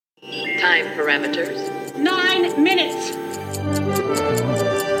Time parameters. 9 minutes.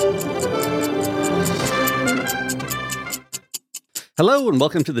 Hello and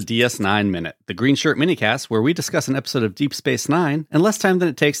welcome to the DS9 Minute, the Green Shirt minicast where we discuss an episode of Deep Space Nine in less time than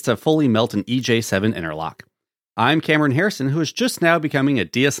it takes to fully melt an EJ7 interlock. I'm Cameron Harrison, who is just now becoming a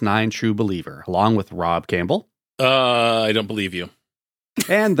DS9 true believer, along with Rob Campbell. I don't believe you.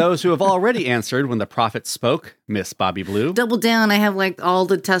 And those who have already answered when the prophets spoke, Miss Bobby Blue. Double down. I have like all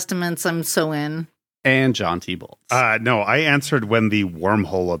the testaments. I'm so in. And John T. Bolts. No, I answered when the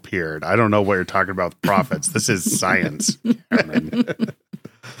wormhole appeared. I don't know what you're talking about with prophets. This is science.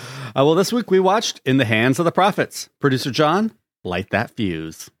 Well, this week we watched In the Hands of the Prophets. Producer John, light that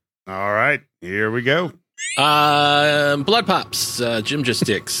fuse. All right, here we go. Blood pops, ginger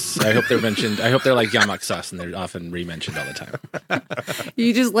sticks. I hope they're mentioned. I hope they're like yamak sauce and they're often re-mentioned all the time.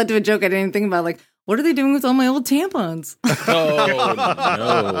 You just led to a joke I didn't think about. Like, what are they doing with all my old tampons? Oh,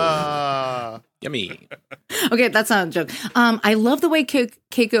 no. Yummy. Okay, that's not a joke. I love the way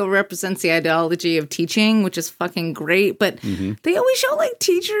Keiko represents the ideology of teaching, which is fucking great. But they always show like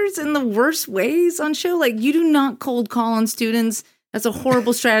teachers in the worst ways on show. Like, you do not cold call on students. That's a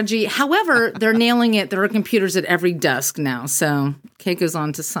horrible strategy. However, they're nailing it. There are computers at every desk now. So Keiko's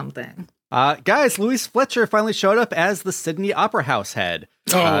on to something. Guys, Louise Fletcher finally showed up as the Sydney Opera House head.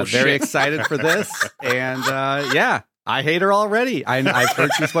 Very excited for this. And yeah, I hate her already. I've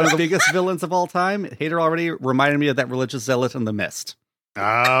heard she's one of the biggest villains of all time. Hate her already. Reminded me of that religious zealot in The Mist.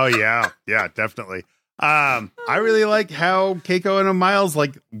 Oh, yeah. Yeah, definitely. I really like how Keiko and Miles,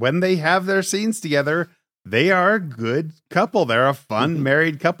 like, when they have their scenes together, they are a good couple. They're a fun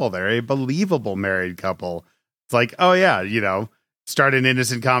married couple. They're a believable married couple. It's like, oh, yeah, you know, start an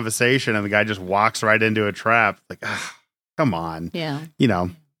innocent conversation and the guy just walks right into a trap. Like, come on. Yeah. You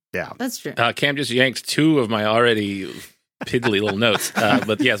know, yeah. That's true. Cam just yanked two of my already piddly little notes.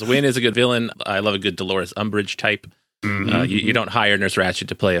 But yes, Wynn is a good villain. I love a good Dolores Umbridge type. You don't hire Nurse Ratched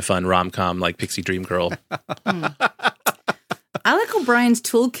to play a fun rom-com like Pixie Dream Girl. I like O'Brien's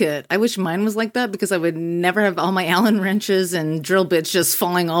toolkit. I wish mine was like that because I would never have all my Allen wrenches and drill bits just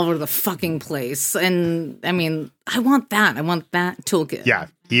falling all over the fucking place. And I mean, I want that. I want that toolkit. Yeah,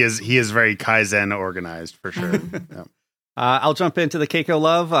 he is very Kaizen organized for sure. Yeah. I'll jump into the Keiko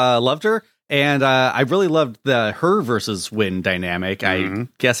love. Loved her. And I really loved the her versus Wynn dynamic. I'm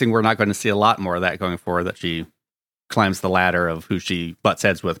guessing we're not going to see a lot more of that going forward, that she climbs the ladder of who she butts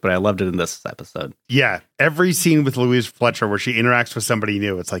heads with, but I loved it in this episode. Yeah, every scene with Louise Fletcher where she interacts with somebody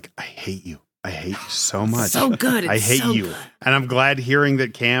new, it's like, I hate you. I hate you so much. So good. I hate so you. Good. And I'm glad hearing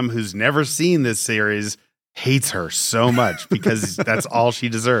that Cam, who's never seen this series, hates her so much because that's all she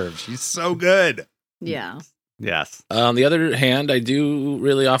deserves. She's so good. Yeah. Yes. On the other hand, I do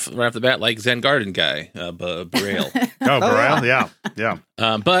really right off the bat like Zen Garden guy, Braille. Burrell, yeah.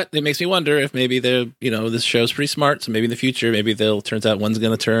 But it makes me wonder if maybe this show's pretty smart, so maybe in the future, maybe turns out one's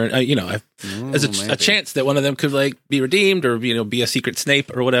going to turn, there's a chance that one of them could like be redeemed or, be a secret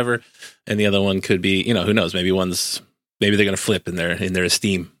Snape or whatever. And the other one could be, who knows, maybe they're going to flip in their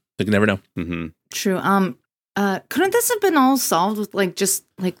esteem. You can never know. Mm-hmm. True. Couldn't this have been all solved with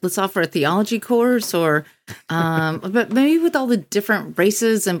let's offer a theology course or, but maybe with all the different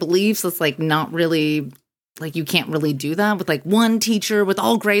races and beliefs, it's like not really, like you can't really do that with like one teacher with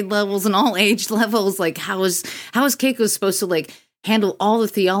all grade levels and all age levels. Like how is Keiko supposed to like handle all the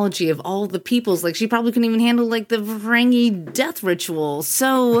theology of all the peoples? Like she probably couldn't even handle like the Varangi death ritual.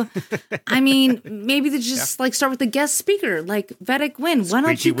 So, I mean, maybe they just like start with the guest speaker, like Vedic Wynn. Why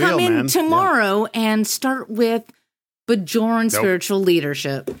don't you come in tomorrow and start with Bajoran spiritual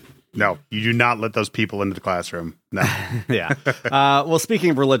leadership? No, you do not let those people into the classroom. No. Yeah. Well,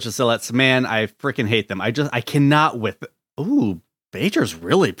 speaking of religious zealots, man, I freaking hate them. I cannot with. Ooh, Bajor's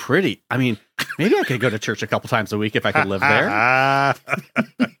really pretty. I mean, maybe I could go to church a couple times a week if I could live there.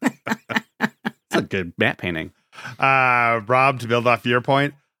 It's a good matte painting. Rob, to build off your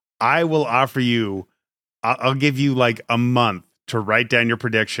point, I will offer you, I'll give you like a month to write down your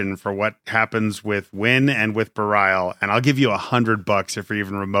prediction for what happens with Wynn and with Bareil, and I'll give you $100 if you're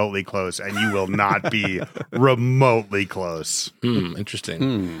even remotely close, and you will not be remotely close.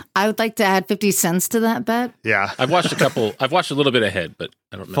 Interesting. I would like to add 50 cents to that bet. Yeah. I've watched a little bit ahead, but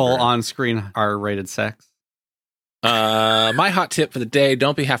I don't remember. Full on-screen R-rated sex. My hot tip for the day,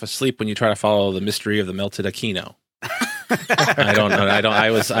 don't be half asleep when you try to follow the mystery of the melted Aquino. I don't know.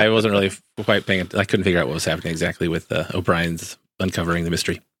 I wasn't really quite paying attention. I couldn't figure out what was happening exactly with O'Brien's uncovering the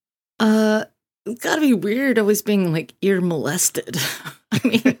mystery. It's gotta be weird always being like ear molested. I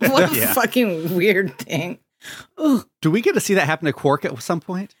mean, what a fucking weird thing. Ugh. Do we get to see that happen to Quark at some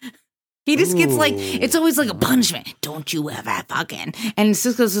point? He just gets like, it's always like a punishment. Don't you ever fucking. And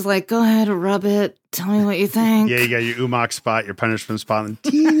Cisco's just like, go ahead, rub it. Tell me what you think. Yeah, you got your umok spot, your punishment spot, and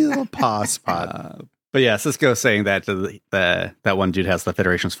teeny little paw spot. But yeah, Cisco saying that that one dude has the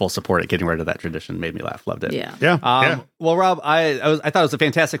Federation's full support at getting rid of that tradition made me laugh. Loved it. Yeah. Well, Rob, I thought it was a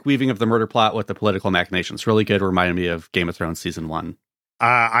fantastic weaving of the murder plot with the political machinations. Really good. Reminded me of Game of Thrones season 1.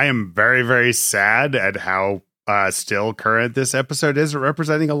 I am very, very sad at how still current this episode is,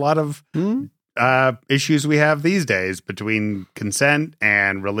 representing a lot of issues we have these days between consent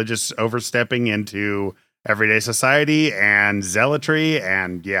and religious overstepping into everyday society and zealotry.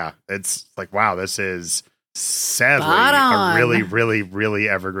 And yeah, it's like, wow, this is sadly a really, really, really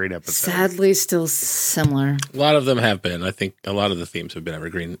evergreen episode. Sadly, still similar. A lot of them have been. I think a lot of the themes have been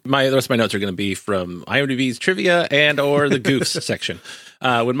evergreen. The rest of my notes are going to be from IMDb's trivia and or the goofs section.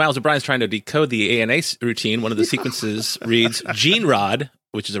 When Miles O'Brien's trying to decode the ANA routine, one of the sequences reads Gene Rod,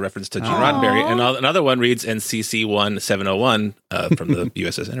 which is a reference to Gene Roddenberry, and another one reads NCC 1701 from the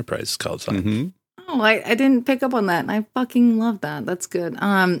USS Enterprise called something. Mm-hmm. Oh, I didn't pick up on that. I fucking love that. That's good.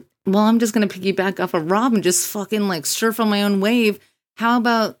 Well, I'm just going to piggyback off of Rob and just fucking like surf on my own wave. How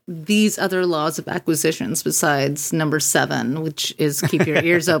about these other laws of acquisitions besides number 7, which is keep your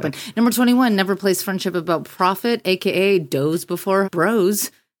ears open? Number 21, never place friendship about profit, a.k.a. doze before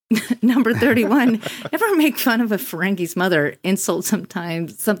bros. Number 31, never make fun of a Ferengi's mother, insult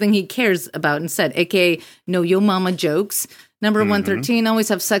sometimes something he cares about instead, a.k.a. know yo mama jokes. Number 113, always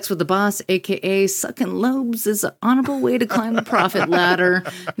have sex with the boss, a.k.a. sucking lobes is an honorable way to climb the profit ladder.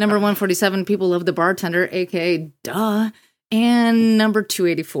 Number 147, people love the bartender, a.k.a. duh. And number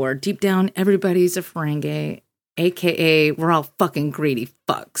 284, deep down, everybody's a Ferengi, a.k.a. we're all fucking greedy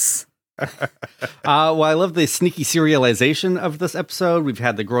fucks. Well, I love the sneaky serialization of this episode. We've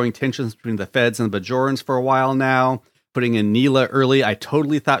had the growing tensions between the Feds and the Bajorans for a while now. Putting in Neela early, I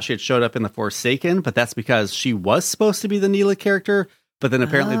totally thought she had showed up in The Forsaken, but that's because she was supposed to be the Neela character, but then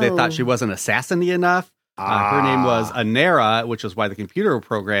apparently they thought she wasn't assassin-y enough. Her name was Anera, which is why the computer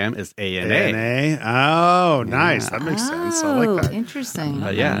program is ANA. ANA? Oh, nice. That makes sense. I like that. Interesting.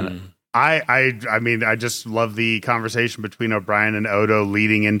 Yeah. I mean, I just love the conversation between O'Brien and Odo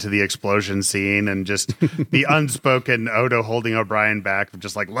leading into the explosion scene, and just the unspoken Odo holding O'Brien back,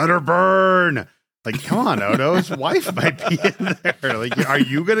 just like, let her burn. Like, come on, Odo, his wife might be in there. Like, are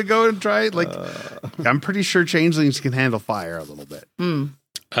you going to go and try it? Like, I'm pretty sure changelings can handle fire a little bit.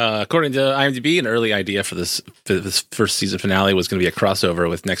 According to IMDb, an early idea for this first season finale was going to be a crossover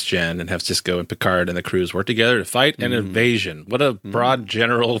with Next Gen and have Cisco and Picard and the crews work together to fight an invasion. What a broad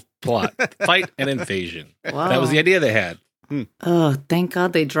general plot. Fight an invasion. Wow. That was the idea they had. Oh, thank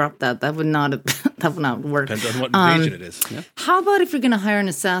God they dropped that. That would not work. Depends on what invasion it is. Yeah. How about if you're going to hire an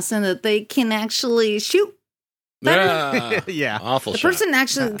assassin that they can actually shoot? Yeah. Awful the shot. person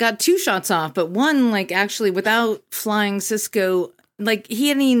actually got 2 shots off, but one, like, actually without flying Cisco, like, he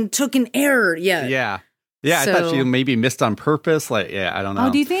hadn't even took an error yet. Yeah. Yeah, so, I thought she maybe missed on purpose. Like, yeah, I don't know.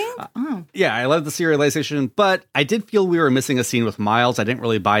 Oh, do you think? Yeah, I love the serialization, but I did feel we were missing a scene with Miles. I didn't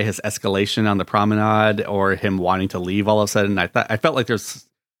really buy his escalation on the promenade or him wanting to leave all of a sudden. I felt like there's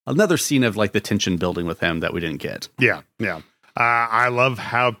another scene of like the tension building with him that we didn't get. Yeah. I love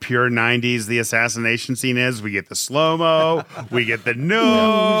how pure 90s the assassination scene is. We get the slow-mo, we get the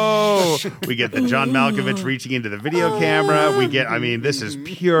we get the John Malkovich reaching into the video camera. This is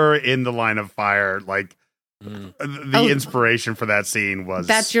pure in the line of fire. Like, the inspiration for that scene was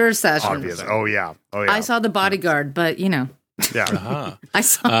that's your session. Obvious. Oh yeah. I saw The Bodyguard, but yeah. I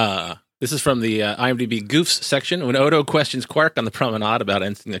saw. This is from the IMDb Goofs section. When Odo questions Quark on the promenade about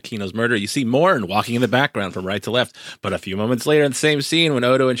Ensign Aquino's murder, you see Morn walking in the background from right to left. But a few moments later in the same scene, when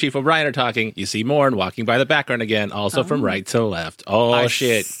Odo and Chief O'Brien are talking, you see Morn walking by the background again, also from right to left. Oh,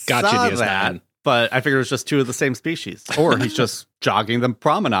 shit. Gotcha, DS9. But I figured it was just 2 of the same species. Or he's just jogging the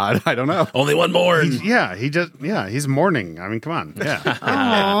promenade. I don't know. Only one Morn. He's mourning. I mean, come on.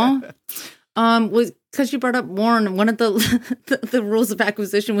 Yeah. Was because you brought up Morn, one of the rules of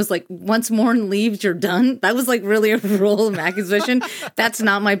acquisition was like, once Morn leaves, you're done. That was like really a rule of acquisition. That's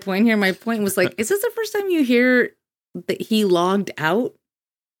not my point here. My point was like, is this the first time you hear that he logged out?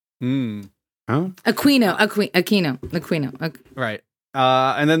 Huh? Aquino. Right.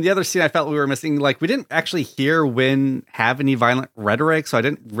 And then the other scene I felt we were missing, like, we didn't actually hear Wynn have any violent rhetoric, so I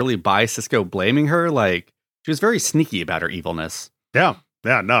didn't really buy Cisco blaming her. Like, she was very sneaky about her evilness. Yeah,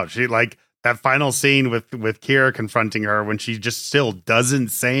 no, she, like, that final scene with Kira confronting her when she just still doesn't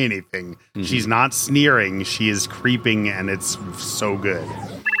say anything. Mm-hmm. She's not sneering, she is creeping, and it's so good.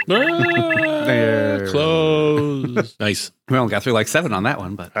 Close. Nice. We only got through like 7 on that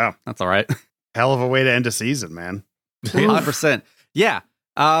one, but that's all right. Hell of a way to end a season, man. 100%. Yeah.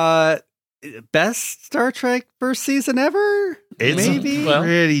 best Star Trek first season ever. It's maybe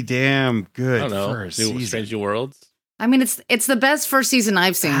pretty damn good. I don't know. First season. Strange New Worlds. I mean, it's the best first season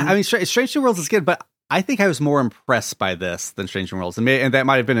I've seen. I mean, Strange New Worlds is good, but I think I was more impressed by this than Strange New Worlds, and that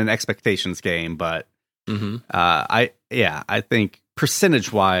might have been an expectations game. But I think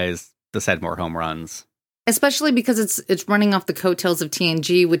percentage wise, this had more home runs, especially because it's running off the coattails of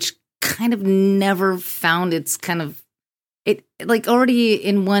TNG, which kind of never found its kind of it like already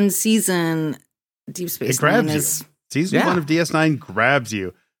in one season. Deep Space Nine is season 1 of DS9 grabs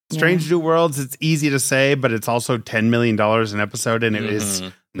you. Strange New Worlds, it's easy to say, but it's also $10 million an episode, and it is.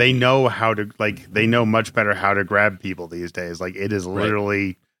 They know how to they know much better how to grab people these days. Like it is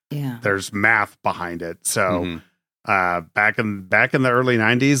literally, there's math behind it. So back in the early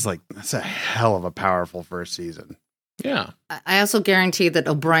 90s, like that's a hell of a powerful first season. Yeah. I also guarantee that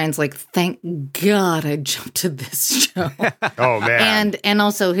O'Brien's like, thank God I jumped to this show. Oh man. And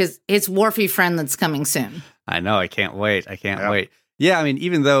also his Worfy friend that's coming soon. I know. I can't wait. Wait. Yeah, I mean,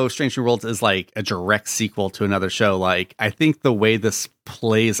 even though Strange New Worlds is like a direct sequel to another show, like I think the way this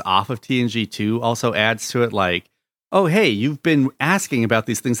plays off of TNG2 also adds to it. Like, oh, hey, you've been asking about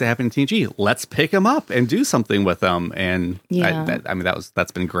these things that happen in TNG. Let's pick them up and do something with them. And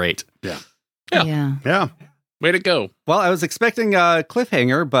that's been great. Yeah. Way to go. Well, I was expecting a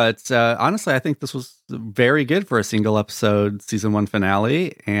cliffhanger, but honestly, I think this was very good for a single episode season 1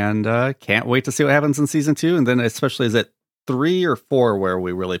 finale, and can't wait to see what happens in season 2. And then especially is it 3 or 4 where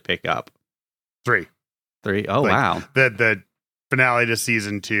we really pick up? 3. Oh, wow. The finale to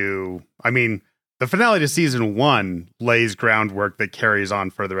season 2. I mean, the finale to season 1 lays groundwork that carries on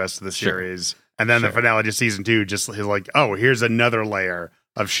for the rest of the series. And then the finale to season 2 just is like, oh, here's another layer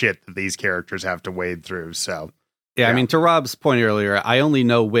of shit that these characters have to wade through. So, yeah, I mean, to Rob's point earlier, I only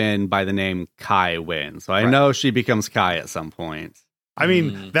know Wynn by the name Kai Wynn. So I know she becomes Kai at some point. I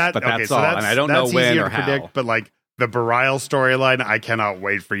mean, but that's all. And I don't know when or how. Predict, but like, the Bareil storyline, I cannot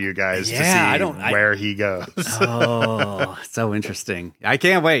wait for you guys to see where he goes. Oh, so interesting. I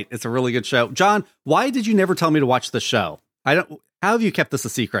can't wait. It's a really good show. John, why did you never tell me to watch the show? How have you kept this a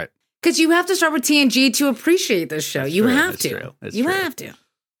secret? Because you have to start with TNG to appreciate this show. You have to. You have to.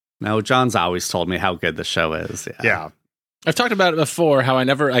 No, John's always told me how good the show is. Yeah. I've talked about it before, how I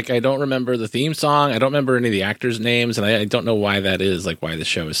never, I don't remember the theme song. I don't remember any of the actors' names, and I don't know why that is, like why the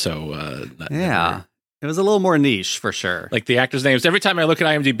show is so... never. It was a little more niche for sure. Like the actors' names. Every time I look at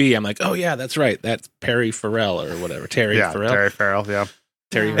IMDb, I'm like, oh yeah, that's right. That's Perry Farrell or whatever. Terry Farrell. Terry Farrell, yeah.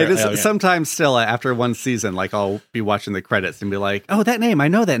 It is sometimes still after one season, like I'll be watching the credits and be like, oh, that name, I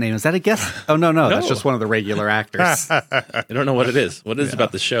know that name. Is that a guest? Oh, no, that's just one of the regular actors. I don't know what it is. What is it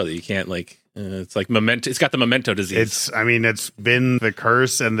about the show that you can't like, it's like Memento. It's got the Memento disease. It's been the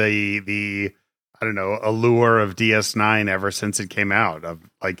curse and the I don't know, allure of DS9 ever since it came out. Of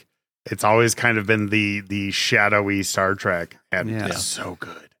like, it's always kind of been the shadowy Star Trek, and it's so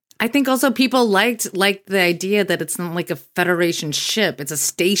good. I think also people liked the idea that it's not like a Federation ship; it's a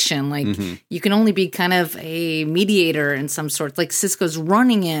station. Like you can only be kind of a mediator in some sort. Like Sisko's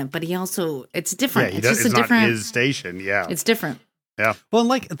running it, but it's different. Yeah, it's not his station. Yeah, it's different. Yeah. Well,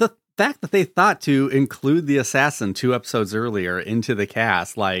 like the fact that they thought to include the assassin 2 episodes earlier into the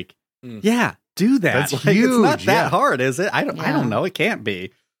cast, like, do that. That's like, huge. It's not that hard, is it? I don't know. It can't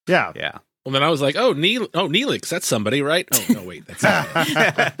be. Yeah. Yeah. Well, then I was like, Neelix, that's somebody, right? Oh, no, wait, that's not.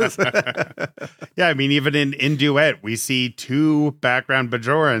 Yeah, I mean, even in Duet, we see 2 background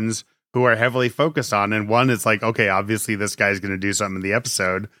Bajorans who are heavily focused on, and one is like, okay, obviously this guy's going to do something in the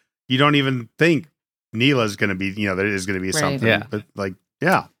episode. You don't even think Neela's going to be, there is going to be something. Yeah. But like,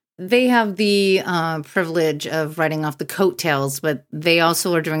 yeah. They have the privilege of writing off the coattails, but they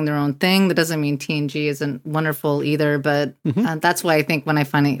also are doing their own thing. That doesn't mean TNG isn't wonderful either, but that's why I think when I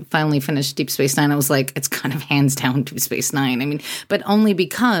finally finished Deep Space Nine, I was like, it's kind of hands down Deep Space Nine. I mean, but only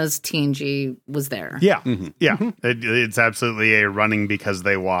because TNG was there. Yeah, it's absolutely a running because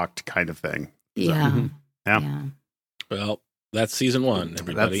they walked kind of thing. So, Yeah. Well, that's season 1,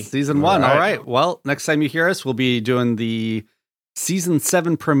 everybody. That's season 1. All right. Well, next time you hear us, we'll be doing the Season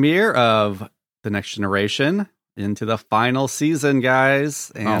 7 premiere of The Next Generation into the final season, guys.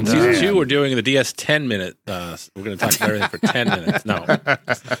 And season 2, we're doing the DS 10-minute. We're going to talk about everything for 10 minutes. No.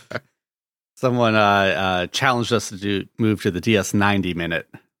 Someone challenged us to move to the DS 90-minute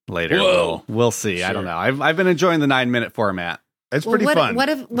later. Whoa. We'll see. Sure. I don't know. I've been enjoying the 9-minute format. It's pretty fun. What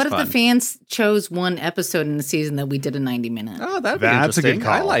if the fans chose one episode in the season that we did a 90-minute? Oh, that's a good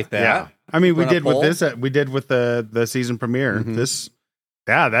call. I like that. Yeah. I mean, we did with the season premiere.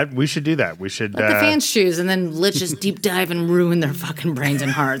 that we should do that. We should let the fans choose, and then let's just deep dive and ruin their fucking brains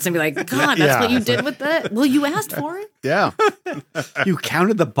and hearts, and be like, God, that's what you did with that. Well, you asked for it. Yeah, you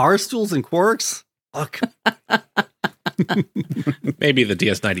counted the bar stools and quarks. Look, maybe the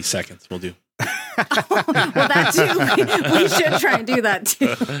DS90 seconds will do. Well, that too. We should try and do that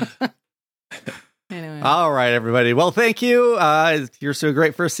too. Anyway. All right, everybody. Well, thank you. Here's to a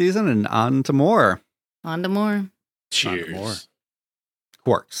great first season, and on to more. On to more. Cheers.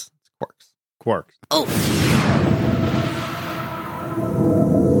 Quarks. Quarks. Oh.